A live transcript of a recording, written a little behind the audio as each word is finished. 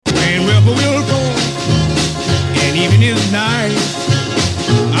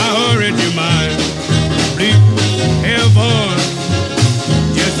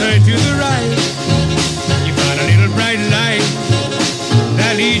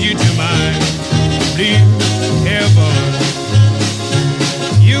lead you to my blue heaven.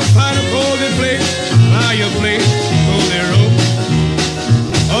 You find a cozy place, fireplace, cozy room.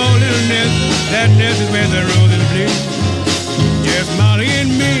 Oh, little nest, that nest is where the roses bloom. Just Molly and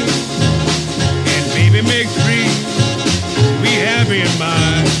me, and baby make three. We happy in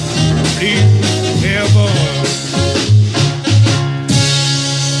my blue heaven.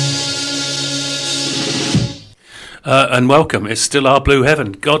 And welcome. It's still our blue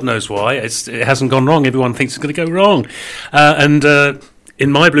heaven. God knows why. It hasn't gone wrong. Everyone thinks it's going to go wrong. And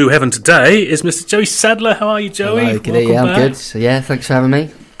in my blue heaven today is Mr. Joey Sadler. How are you, Joey? Hello, good. Yeah, I'm good. So, yeah, thanks for having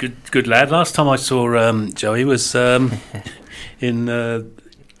me. Good lad. Last time I saw Joey was in a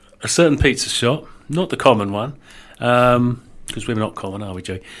certain pizza shop, not the common one, because we're not common, are we,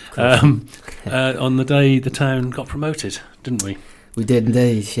 Joey? On the day the town got promoted, didn't we? We did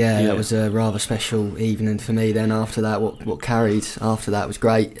indeed, yeah. That was a rather special evening for me. Then after that, what carried after that was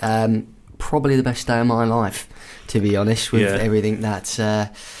great. Probably the best day of my life, to be honest, with everything that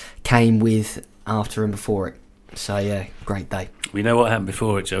came with after and before it. So yeah, great day. We know what happened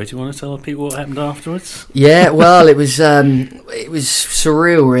before it, Joey. Do you want to tell people what happened afterwards? Yeah, well, it was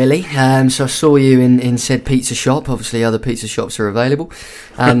surreal, really. So I saw you in said pizza shop. Obviously, other pizza shops are available,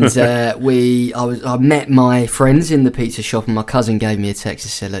 and I met my friends in the pizza shop, and my cousin gave me a text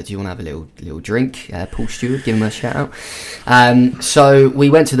and said, "Look, do you want to have a little drink?" Paul Stewart, give him a shout out. So we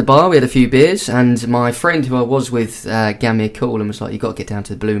went to the bar. We had a few beers, and my friend who I was with gave me a call and was like, "You got to get down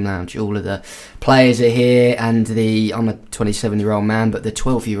to the Bloom Lounge. All of the players are here, and I'm a 27-year-old man, but the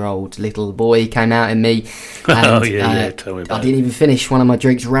 12-year-old little boy came out in me." And, tell me about I didn't even finish one of my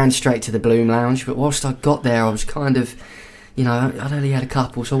drinks, ran straight to the Bloom Lounge, but whilst I got there I was kind of, I'd only had a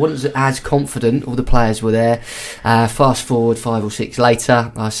couple, so I wasn't as confident. All the players were there. Fast forward 5 or 6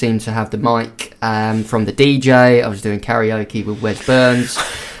 later, I seemed to have the mic from the DJ. I was doing karaoke with Wes Burns.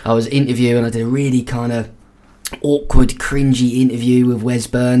 I was interviewing. I did a really kind of awkward, cringy interview with Wes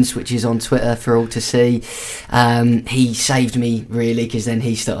Burns, which is on Twitter for all to see. He saved me, really, because then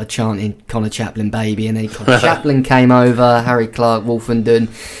he started chanting Connor Chaplin baby, and then Connor Chaplin came over, Harry Clark Wolfenden.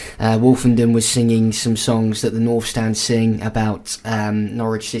 Wolfenden was singing some songs that the North Stand sing about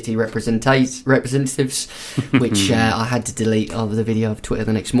Norwich City representatives, which I had to delete over the video of Twitter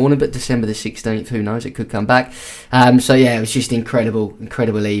the next morning, but December the 16th, who knows, it could come back. So yeah, it was just incredible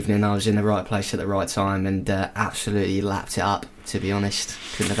evening. I was in the right place at the right time, and absolutely lapped it up, to be honest.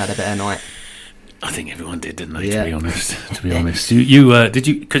 Couldn't have had a better night. I think everyone did, didn't they? To be honest, you did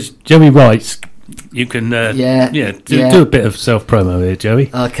you? Because Joey writes. You can do a bit of self promo here,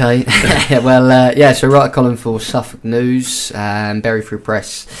 Joey. Okay. So write a column for Suffolk News, Bury Free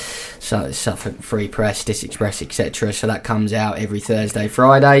Press, so Suffolk Free Press, Dis Express, etc. So that comes out every Thursday,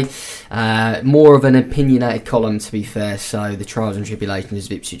 Friday. More of an opinionated column, to be fair. So the trials and tribulations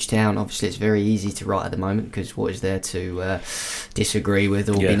of Ipswich Town. Obviously, it's very easy to write at the moment, because what is there to disagree with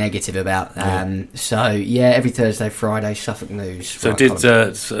or be negative about? Every Thursday, Friday, Suffolk News. So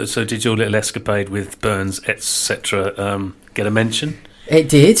did your little escapade with Burns, etc., get a mention? It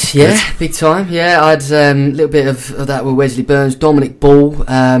did, yeah, big time. Yeah, I had a little bit of that with Wesley Burns, Dominic Ball.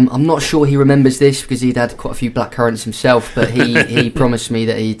 I'm not sure he remembers this, because he'd had quite a few blackcurrants himself, but he promised me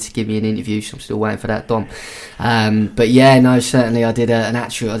that he'd give me an interview, so I'm still waiting for that, Dom. But yeah, no, certainly I did I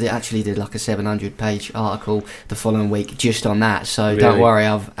actually did like a 700-page article the following week just on that, so really? Don't worry,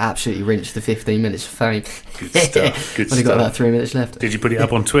 I've absolutely rinsed the 15 minutes of fame. Good stuff. I've only got about 3 minutes left. Did you put it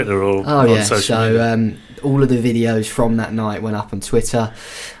up on Twitter or on social media? All of the videos from that night went up on Twitter.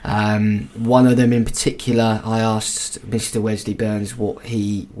 One of them in particular, I asked Mr. Wesley Burns what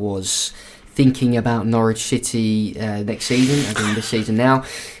he was thinking about Norwich City next season, as in this season now.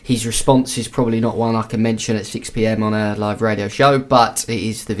 His response is probably not one I can mention at 6 p.m. on a live radio show, but it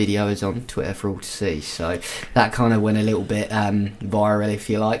is, the video is on Twitter for all to see. So that kind of went a little bit viral,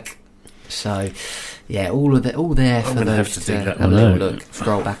 if you like. So yeah, all there for those to have a little look.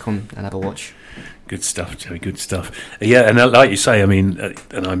 Scroll back on and have a watch. Good stuff, Joey. Good stuff. Yeah, and like you say, I mean,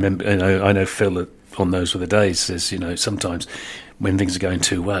 and I remember, I know Phil on those were the days says, sometimes when things are going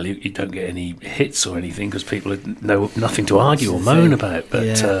too well, you don't get any hits or anything because people know nothing to argue or moan about.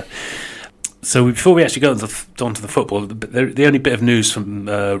 But so before we actually go on to the football, the only bit of news from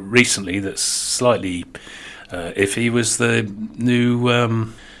recently that's slightly iffy was the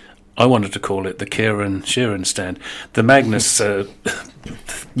new. I wanted to call it the Kieran Sheeran stand. The Magnus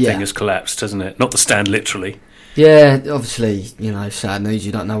thing has collapsed, hasn't it? Not the stand, literally. Yeah, obviously, sad news.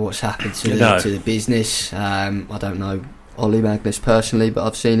 You don't know what's happened to the business. I don't know Ollie Magnus personally, but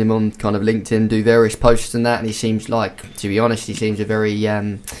I've seen him on kind of LinkedIn do various posts and that, and he seems like, to be honest, he seems a very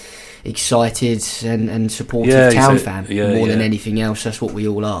excited and supportive town fan more than anything else. That's what we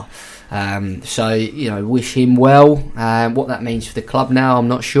all are. So, wish him well. What that means for the club now, I'm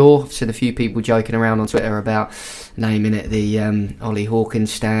not sure. I've seen a few people joking around on Twitter about naming it the Ollie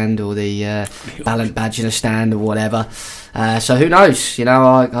Hawkins stand or the Ballant Badger stand or whatever. So who knows?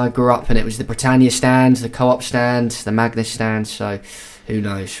 I grew up and it was the Britannia stand, the Co-op stand, the Magnus stand. So who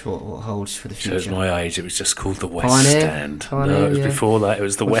knows what holds for the future. Shows my age. It was just called the West Stand. Pioneer, no, it was before that. It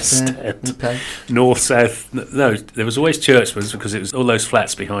was the West Stand. Okay. North, South. No, there was always Churchman's because it was all those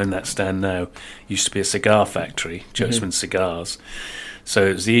flats behind that stand now used to be a cigar factory, Churchman's Cigars. So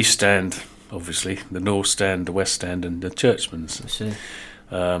it was the East Stand, obviously, the North Stand, the West Stand, and the Churchman's. I see.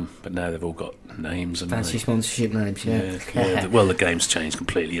 But now they've all got names and fancy sponsorship names. Yeah. Well, the game's changed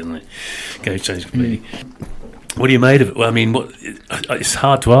completely, hasn't it? Game's changed completely. What are you made of it? Well, I mean, it's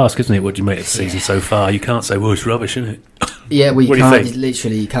hard to ask, isn't it? What do you make of the season so far? You can't say, well, it's rubbish, isn't it? Yeah, well, you what can't. Do you think?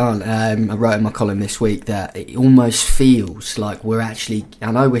 Literally, you can't. I wrote in my column this week that it almost feels like we're actually.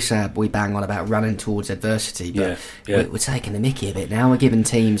 I know we bang on about running towards adversity, but we're taking the mickey a bit now. We're giving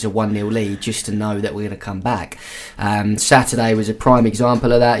teams a 1-0 lead just to know that we're going to come back. Saturday was a prime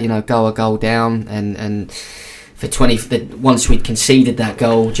example of that. Go a goal down and. Once we'd conceded that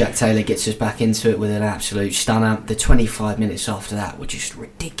goal, Jack Taylor gets us back into it with an absolute stunner. The 25 minutes after that were just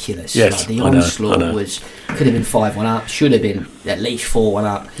ridiculous. Yes, the onslaught could have been 5-1 up, should have been at least 4-1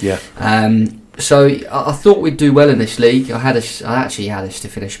 up. Yeah. So I thought we'd do well in this league. I actually had us to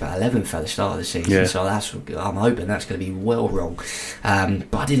finish about 11th at the start of the season. Yeah. So I'm hoping that's going to be well wrong.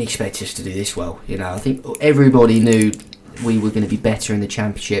 But I didn't expect us to do this well. I think everybody knew we were going to be better in the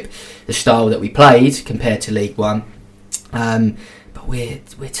Championship, the style that we played compared to League One. But we're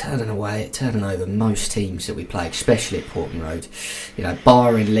turning over most teams that we play, especially at Portman Road.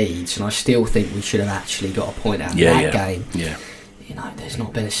 Barring Leeds, and I still think we should have actually got a point out of that game. Yeah. There's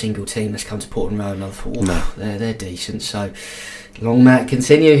not been a single team that's come to Portman Road and I thought, they're decent. So long may it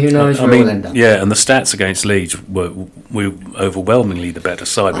continue. Who knows where we'll end up? Yeah, and the stats against Leeds were overwhelmingly the better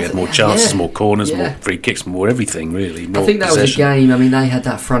side. We had more chances, more corners, more free kicks, more everything, really. More I think that possession. Was a game. I mean, they had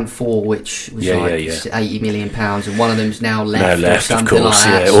that front four, which was £80 million, and one of them's now left. Of course,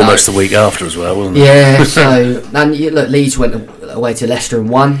 like that. Almost a week after as well, wasn't it? Yeah, so, and look, Leeds went away to Leicester and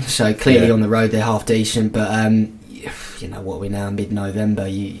won, so clearly on the road they're half decent, but what we're now mid-November,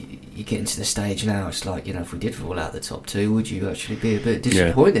 you get into the stage now, it's like, if we did fall out of the top two, would you actually be a bit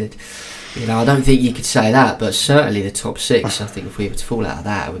disappointed? I don't think you could say that, but certainly the top six, I think if we were to fall out of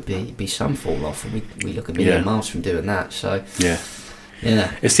that, it would be some fall off, and we look a million miles from doing that. So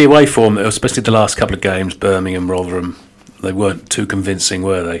it's the away form, especially the last couple of games, Birmingham, Rotherham, they weren't too convincing,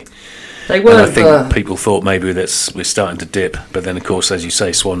 were they? They weren't. And I think people thought maybe we're starting to dip, but then of course, as you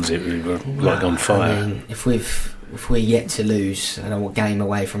say, Swansea, we were like on fire. I mean, if we're yet to lose a game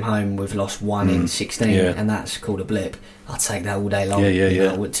away from home, we've lost 1 in 16, and that's called a blip. I'll take that all day long.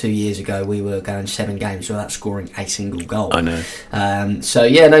 2 years ago, we were going 7 games without scoring a single goal. I know. So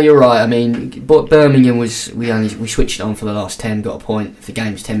you're right. I mean, but Birmingham we switched it on for the last 10, got a point. If the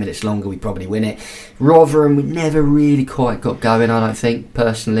game's 10 minutes longer, we'd probably win it. Rotherham, we never really quite got going. I don't think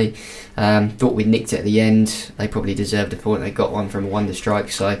personally. Thought we nicked it at the end. They probably deserved a point. They got one from a wonder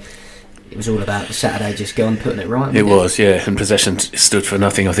strike. So. It was all about the Saturday just going putting it right. It was, and possession stood for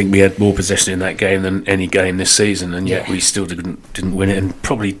nothing. I think we had more possession in that game than any game this season, and yet we still didn't win it, and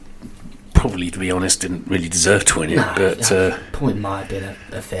probably to be honest, didn't really deserve to win it. But point might have been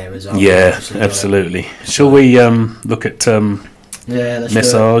a fair result. Yeah, absolutely. Shall we look at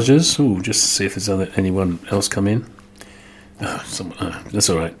messages? Just to see if there's anyone else come in. That's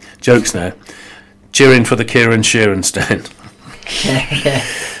all right. Jokes now. Cheering for the Kieran Sheeran stand.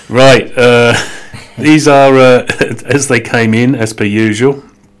 Right, these are as they came in, as per usual.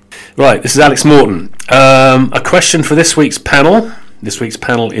 Right, this is Alex Morton. A question for this week's panel. This week's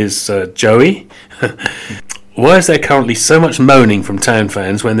panel is Joey. Why is there currently so much moaning from town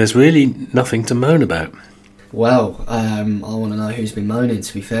fans when there's really nothing to moan about? Well, I want to know who's been moaning,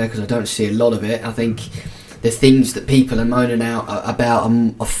 to be fair, because I don't see a lot of it. I think the things that people are moaning out about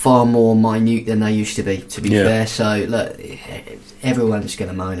are far more minute than they used to be fair. So, look, everyone's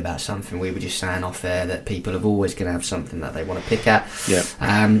going to moan about something. We were just saying off air that people are always going to have something that they want to pick at. Yeah.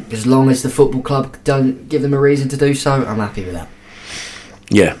 As long as the football club don't give them a reason to do so, I'm happy with that.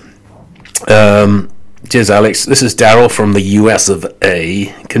 Yeah. Cheers, Alex. This is Daryl from the US of A.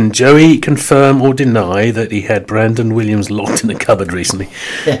 Can Joey confirm or deny that he had Brandon Williams locked in a cupboard recently?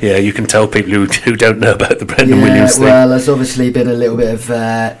 Yeah, you can tell people who don't know about the Brandon Williams thing. Well, there's obviously been a little bit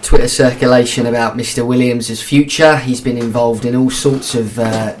of Twitter circulation about Mr. Williams' future. He's been involved in all sorts of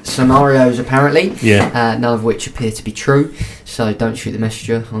scenarios, apparently, none of which appear to be true. So don't shoot the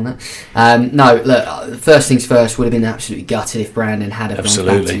messenger on that. No, look, first things first, would have been absolutely gutted if Brandon had have gone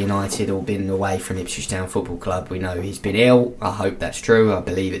back to United or been away from Ipswich Town Football Club. We know he's been ill. I hope that's true. I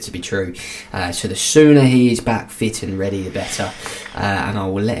believe it to be true. So the sooner he is back fit and ready, the better. And I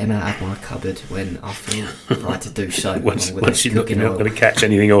will let him out of my cupboard when I feel right to do so. once you're not going to catch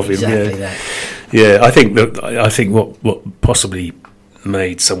anything off him. Exactly that. Yeah, I think what possibly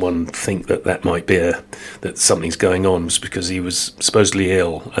made someone think that might be that something's going on was because he was supposedly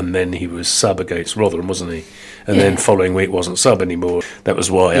ill, and then he was sub against Rotherham, wasn't he? And then following week wasn't sub anymore. That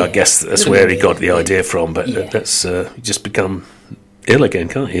was why I guess that's where he got the idea from. But that's you just become ill again,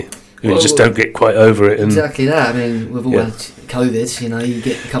 can't you? You just don't get quite over it. And exactly that. I mean, we've all had COVID. You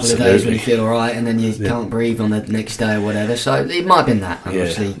get a couple of days when you feel all right, and then you can't breathe on the next day or whatever. So it might have been that.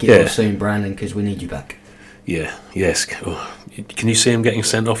 Obviously, get well soon, Brandon, because we need you back. Yeah. Yes. Oh. Can you see him getting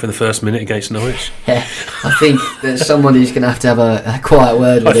sent off in the first minute against Norwich? Yeah, I think there's someone who's going to have a quiet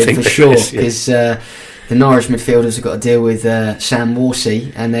word with him for sure, because the Norwich midfielders have got to deal with Sam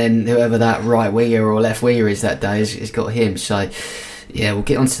Morsey, and then whoever that right winger or left winger is that day has got him. So yeah, we'll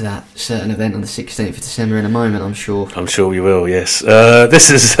get onto that certain event on the 16th of December in a moment, I'm sure. I'm sure we will, yes. This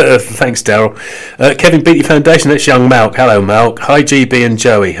is, thanks Daryl. Kevin Beattie Foundation, that's young Malk. Hello Malk. Hi GB and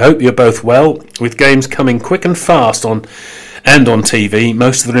Joey. Hope you're both well. With games coming quick and fast on TV,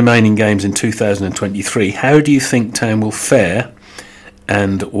 most of the remaining games in 2023, how do you think Town will fare?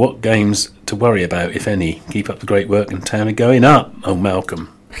 And what games to worry about, if any? Keep up the great work and Town are going up. Oh,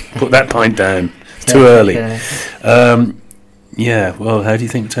 Malcolm, put that pint down. It's too early. Well, how do you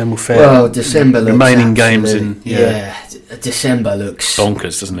think Town will fare? Well, December looks remaining games in December looks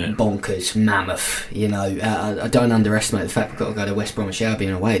bonkers, doesn't it? Bonkers, mammoth. I don't underestimate the fact we've got to go to West Bromwich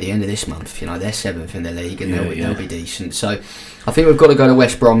Albion away at the end of this month. They're 7th in the league and they'll be decent. So I think we've got to go to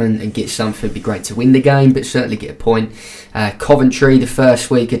West Brom and get something. It'd be great to win the game, but certainly get a point. Coventry, the first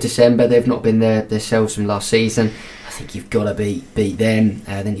week of December, they've not been there themselves from last season. I think you've got to beat them.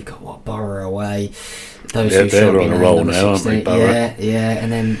 Then you've got Borough away. They're on a roll now, aren't they, Borough? Yeah,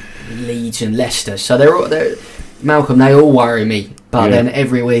 and then Leeds and Leicester. So they're Malcolm, they all worry me. But then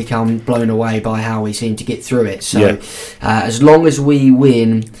every week I'm blown away by how we seem to get through it. So as long as we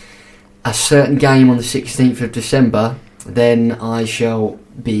win a certain game on the 16th of December, then I shall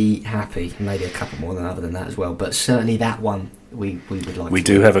be happy. Maybe a couple more than other than that as well. But certainly that one we would like. We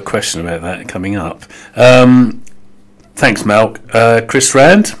do have a question about that coming up. Thanks, Malk. Chris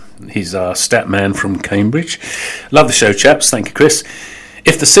Rand. He's our stat man from Cambridge. Love the show, chaps. Thank you, Chris.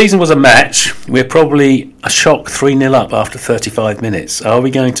 If the season was a match, we're probably a shock 3-0 up after 35 minutes. Are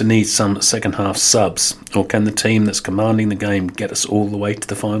we going to need some second half subs? Or can the team that's commanding the game get us all the way to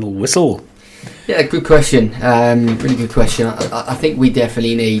the final whistle? Yeah, good question. Really good question. I think we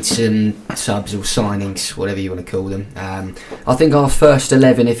definitely need some subs or signings, whatever you want to call them. I think our first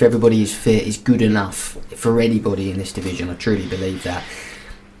 11, if everybody is fit, is good enough for anybody in this division. I truly believe that.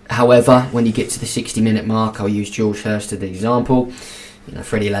 However, when you get to the 60-minute mark, I'll use George Hurst as an example.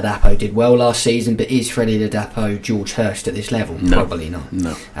 Freddie Ladapo did well last season, but is Freddie Ladapo George Hurst at this level? No. Probably not.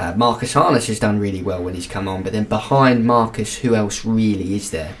 No. Marcus Harness has done really well when he's come on, but then behind Marcus, who else really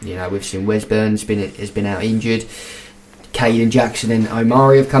is there? We've seen Wes Burns has been out injured. Caden Jackson and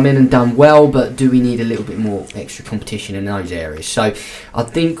Omari have come in and done well, but do we need a little bit more extra competition in those areas? So I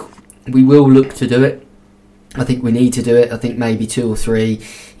think we will look to do it. I think we need to do it. I think maybe 2 or 3.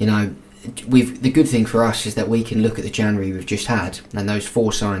 The good thing for us is that we can look at the January we've just had and those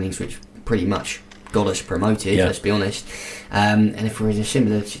 4 signings, which pretty much got us promoted. Let's be honest. And if we're in a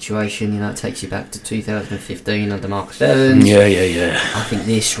similar situation, it takes you back to 2015 under Marcus Evans. I think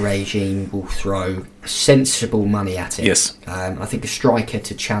this regime will throw sensible money at it. Yes. I think a striker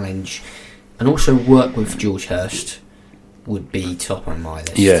to challenge and also work with George Hurst would be top on my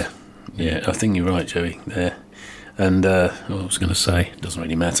list. Yeah, I think you're right, Joey, there. And what I was going to say, it doesn't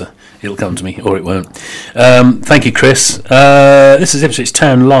really matter. It'll come to me, or it won't. Thank you, Chris. This is Ipswich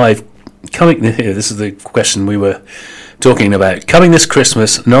Town Live. Coming here, this is the question we were talking about. Coming this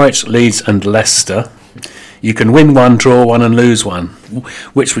Christmas, Norwich, Leeds and Leicester. You can win one, draw one and lose one.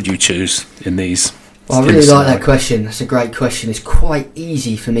 Which would you choose in these? Well, I really like that question. That's a great question. It's quite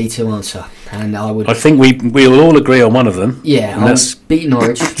easy for me to answer, and I think we'll all agree on one of them. Yeah, I'll beat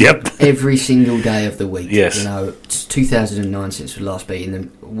Norwich. Yep. Every single day of the week. Yes. It's 2009 since we last beaten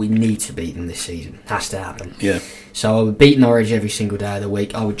them. We need to beat them this season. Has to happen. Yeah. So I would beat Norwich every single day of the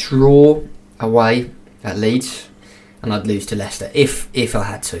week. I would draw away at Leeds, and I'd lose to Leicester if I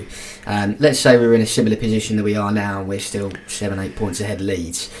had to. Let's say we're in a similar position that we are now, and we're still 7-8 points ahead of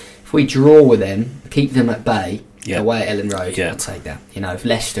Leeds. If we draw with them, keep them at bay, away at Ellen Road, Yeah. I'll take that. You know, if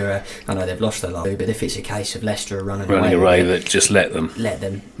Leicester I know they've lost their last, but if it's a case of Leicester are running away, that just let them.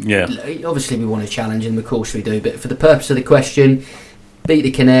 Yeah. Obviously, we want to challenge them, of course we do. But for the purpose of the question, beat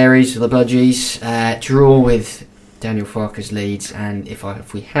the Canaries or the Budgies, draw with Daniel Farke's Leeds, and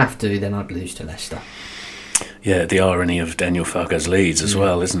if we have to, then I'd lose to Leicester. Yeah, the irony of Daniel Farke's Leeds as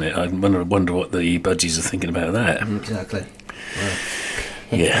well, isn't it? I wonder what the Budgies are thinking about that. Exactly.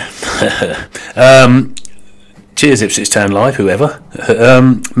 Yeah. Cheers, Ipswich Town Live, whoever.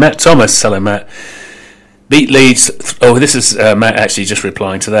 Matt Thomas, hello Matt. Beat Leeds. Oh, this is Matt actually just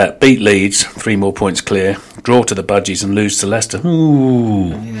replying to that. Beat Leeds, 3 more points clear. Draw to the Budgies and lose to Leicester. Ooh.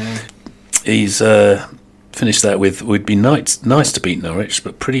 Yeah. He's finished that with, would be nice to beat Norwich,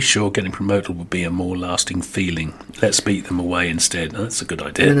 but pretty sure getting promoted would be a more lasting feeling. Let's beat them away instead. That's a good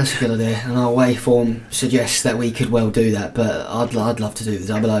idea. That's a good idea, and our away form suggests that we could well do that, but I'd love to do the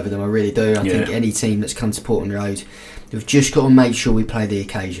double over them, I really do. I think any team that's come to Portland Road, we've just got to make sure we play the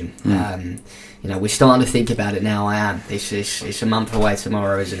occasion. You know, we're starting to think about it now. It's a month away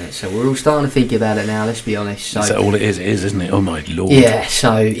tomorrow, isn't it? So we're all starting to think about it now, let's be honest. So, is that all it is? It is, isn't it? Oh my lord. Yeah,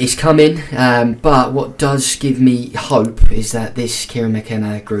 so it's coming. But what does give me hope is that this Kieran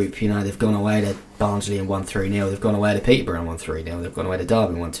McKenna group, you know, they've gone away to Barnsley and won 3-0. They've gone away to Peterborough and won 3-0. They've gone away to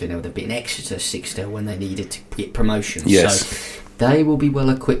Derby and won 2-0. They've beaten Exeter 6-0 when they needed to get promotion. Yes. So they will be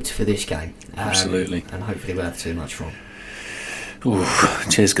well equipped for this game. Absolutely. And hopefully we'll have too much fun. Ooh,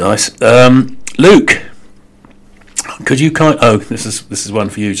 cheers, guys. Luke, could you this is one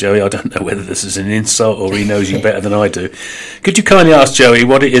for you, Joey. I don't know whether this is an insult or he knows you better than I do. Could you kindly ask Joey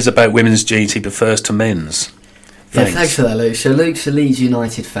what it is about women's jeans he prefers to men's? Thanks. Yeah, thanks for that, Luke. So Luke's a Leeds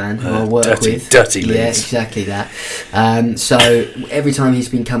United fan who I work with. Dirty Leeds. Yeah, exactly that. So every time he's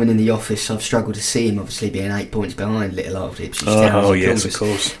been coming in the office, I've struggled to see him, obviously being 8 points behind little old Ipswich Town. Oh, yes, of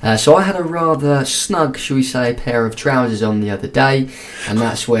course. So I had a rather snug, shall we say, pair of trousers on the other day, and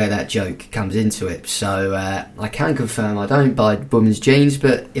that's where that joke comes into it. So I can confirm I don't buy women's jeans,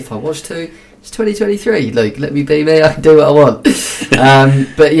 but if I was to, it's 2023, Luke. Let me be me. I can do what I want.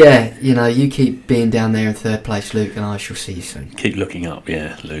 But yeah, you know, you keep being down there in third place, Luke, and I shall see you soon. Keep looking up,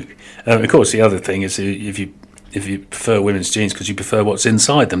 yeah, Luke. Of course, the other thing is if you prefer women's jeans because you prefer what's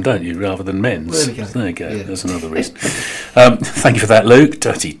inside them, don't you, rather than men's? Well, there you go. Yeah. There's another reason. Thank you for that, Luke.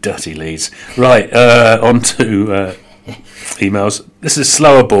 Dirty Leeds. Right, on to emails. This is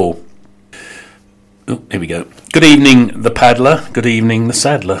Slower Ball. Oh, here we go. Good evening, the paddler. Good evening, the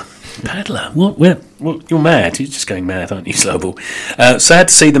saddler. Paddler? What? You're mad. You're just going mad, aren't you, Slowball? Sad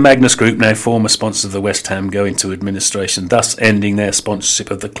to see the Magnus Group, now former sponsors of the West Ham, go into administration, thus ending their sponsorship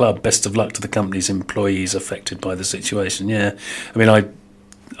of the club. Best of luck to the company's employees affected by the situation. Yeah, I mean,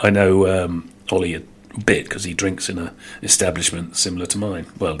 I know Ollie a bit because he drinks in an establishment similar to mine.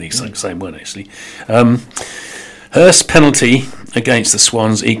 Well, the same one, actually. Hurst's penalty against the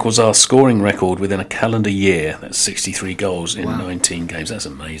Swans equals our scoring record within a calendar year. That's 63 goals in 19 games. That's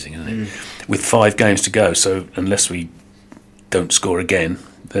amazing, isn't it? With 5 games to go, so unless we don't score again,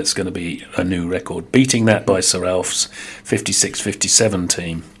 that's going to be a new record. Beating that by Sir Alf's 56-57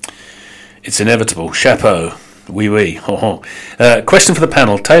 team. It's inevitable. Chapeau. Oui. Question for the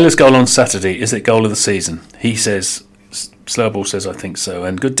panel. Taylor's goal on Saturday, is it goal of the season? He says... Slowball says, I think so.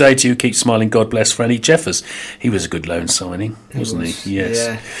 And good day to you. Keep smiling. God bless Franny Jeffers. He was a good loan signing, wasn't he?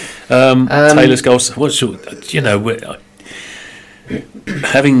 Yes. Yeah. Taylor's goal. What's your? Up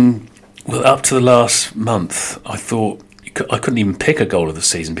to the last month, I thought I couldn't even pick a goal of the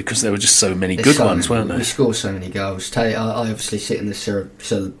season because there were just so many good ones, weren't there? We scored so many goals. I obviously sit in the Sir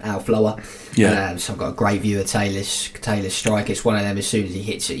Alf lower. Yeah. So I've got a great view of Taylor's strike. It's one of them. As soon as he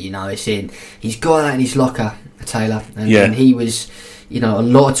hits it, you know it's in. He's got that in his locker, Taylor, and he was. You know, a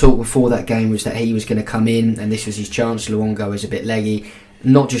lot of talk before that game was that he was going to come in, and this was his chance. Luongo is a bit leggy.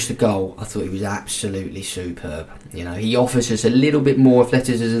 Not just the goal, I thought he was absolutely superb. You know, he offers us a little bit more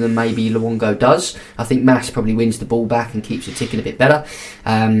athleticism than maybe Luongo does. I think Mass probably wins the ball back and keeps it ticking a bit better.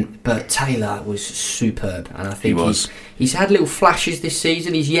 But Taylor was superb, and I think he's had little flashes this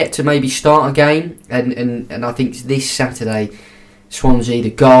season. He's yet to maybe start a game, and I think this Saturday, Swansea, the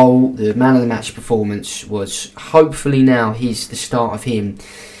goal, the man of the match performance was hopefully now the start of him.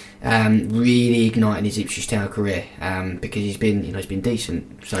 Really igniting his Ipswich Town career because he's been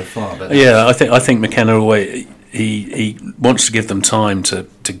decent so far. But I think McKenna he wants to give them time to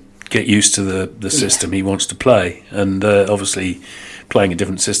get used to the system he wants to play, and obviously playing a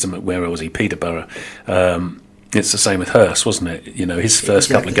different system at where was he, Peterborough. It's the same with Hurst, wasn't it? You know, his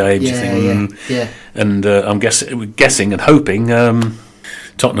first couple of games. Yeah. And I'm guessing and hoping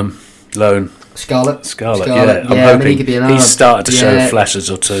Tottenham loan Scarlett, yeah. I'm hoping he could be he's started to show flashes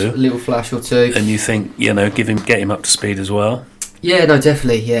or two. A little flash or two. And you think, get him up to speed as well? Yeah, no,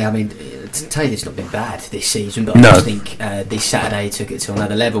 definitely. Yeah, I mean, Taylor's not been bad this season, but I think this Saturday took it to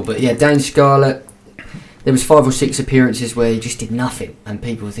another level. But yeah, Dane Scarlett, there was 5 or 6 appearances where he just did nothing, and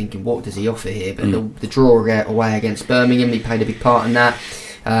people were thinking, what does he offer here? But the draw away against Birmingham, he played a big part in that.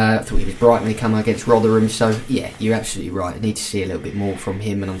 I thought he was bright when he came against Rotherham. So yeah, you're absolutely right. I need to see a little bit more from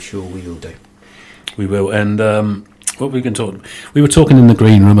him, and I'm sure we will do. We will. And what were we going to talk? We were talking in the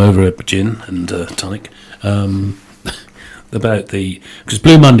green room over at Gin and Tonic. About because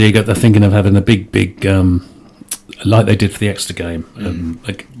Blue Monday they're thinking of having a big like they did for the Exeter game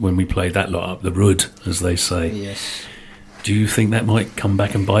like when we played that lot up the Rood, as they say. Yes. Do you think that might come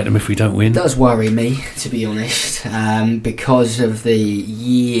back and bite them if we don't win? It does worry me, to be honest, because of the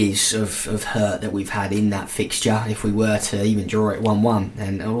years of hurt that we've had in that fixture. If we were to even draw it 1-1,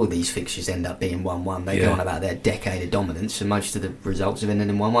 and all of these fixtures end up being 1-1, they go on about their decade of dominance, and most of the results have ended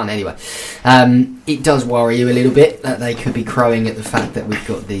in 1-1 anyway. It does worry you a little bit that they could be crowing at the fact that we've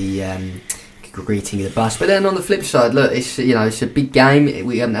got the greeting of the bus. But then on the flip side, look, it's a big game.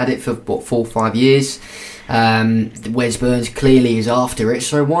 We haven't had it for 4 or 5 years. Wes Burns clearly is after it,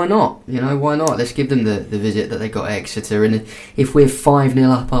 so why not? Why not? Let's give them the visit that they got at Exeter. And if we're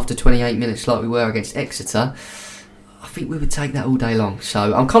 5-0 up after 28 minutes like we were against Exeter, I think we would take that all day long.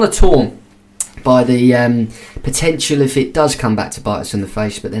 So I'm kind of torn by the potential if it does come back to bite us in the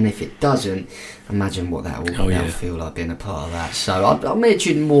face, but then if it doesn't, imagine what that will feel like being a part of that. So I'm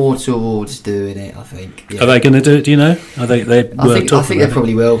edging more towards doing it, I think. Yeah. Are they going to do it, do you know? Are they I think they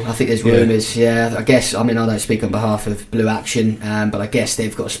probably will. I think there's rumours, I guess, I don't speak on behalf of Blue Action, but I guess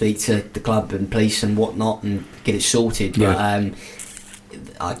they've got to speak to the club and police and whatnot and get it sorted. But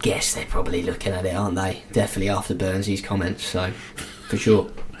I guess they're probably looking at it, aren't they? Definitely after Burnsy's comments, so for sure.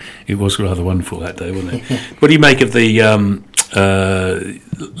 It was rather wonderful that day, wasn't it? What do you make of the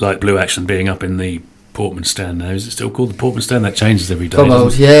like Blue Action being up in the Portman stand now? Is it still called the Portman stand? That changes every day.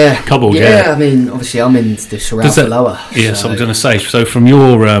 Cobbold, yeah. I mean, obviously, I'm in the Sorrel lower. Yes, so. I was going to say. So, from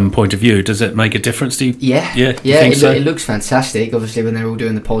your point of view, does it make a difference? Do you? Yeah. It looks fantastic. Obviously, when they're all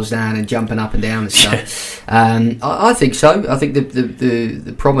doing the poles down and jumping up and down and stuff. I think so. I think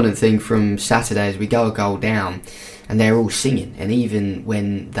the prominent thing from Saturday is we go a goal down, and they're all singing. And even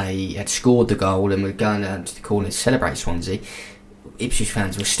when they had scored the goal and were going to the corner to celebrate Swansea, Ipswich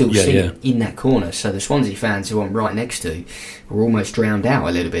fans were still singing in that corner. So the Swansea fans who I'm right next to were almost drowned out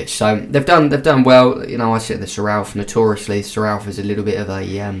a little bit. So they've done well. I sit at the Sir Ralph notoriously. Sir Ralph is a little bit of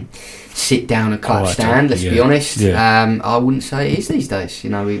a sit down and clutch stand. Let's be honest. Yeah. I wouldn't say it is these days.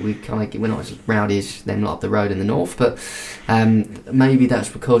 We're not as rowdy as them up the road in the north, but maybe that's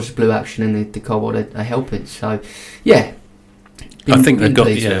because Blue Action and the Cobbold are helping. So yeah. I think they've got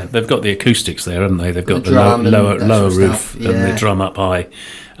the acoustics there, haven't they? They've got the lower roof and the drum up high,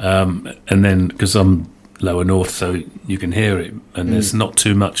 and then because I'm lower north, so you can hear it, and there's not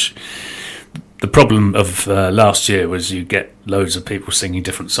too much. The problem of last year was you get loads of people singing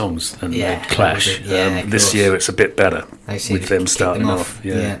different songs and they'd clash. This year it's a bit better with them starting off.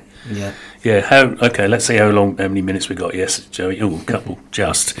 Yeah. Let's see how many minutes we got. Yes, Joey. Oh, a couple,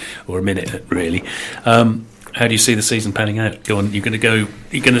 or a minute really. How do you see the season panning out? Go on, I'm going to go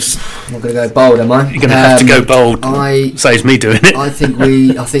bold, am I? You're going to have to go bold. Saves me doing it. I think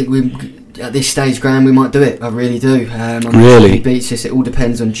we at this stage, Graham, we might do it. I really do. Really? If he beats us, it all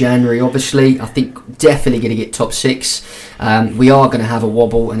depends on January, obviously. I think definitely going to get top 6. We are going to have a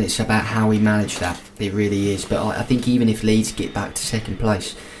wobble, and it's about how we manage that. It really is. But I think even if Leeds get back to second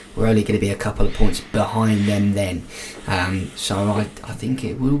place, we're only going to be a couple of points behind them then. So I think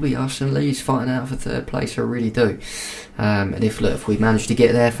it will be us and Leeds fighting out for third place. I really do. And if we manage to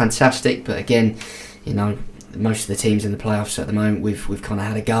get there, fantastic. But again, most of the teams in the playoffs at the moment we've kind of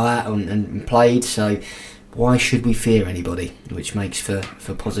had a go at and played. So why should we fear anybody? Which makes for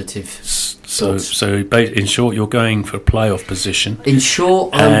positive. So in short, you're going for a playoff position. In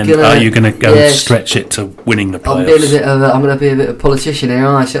short, are you going to go and stretch it to winning the playoffs? I'm going to be a bit of a politician here,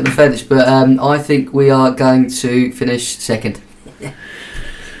 aren't I? Sit on the fence, but I think we are going to finish second.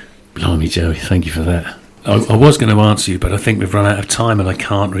 Blimey, Joey, thank you for that. I was going to answer you, but I think we've run out of time and I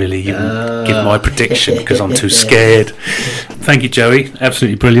can't really give my prediction because I'm too scared. Thank you, Joey.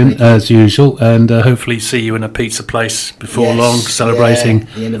 Absolutely brilliant, as usual. And hopefully see you in a pizza place before long, celebrating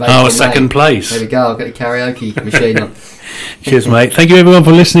our second place. There we go. I'll get the karaoke machine on. Cheers, mate. Thank you, everyone,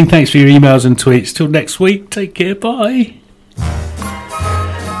 for listening. Thanks for your emails and tweets. Till next week, take care. Bye.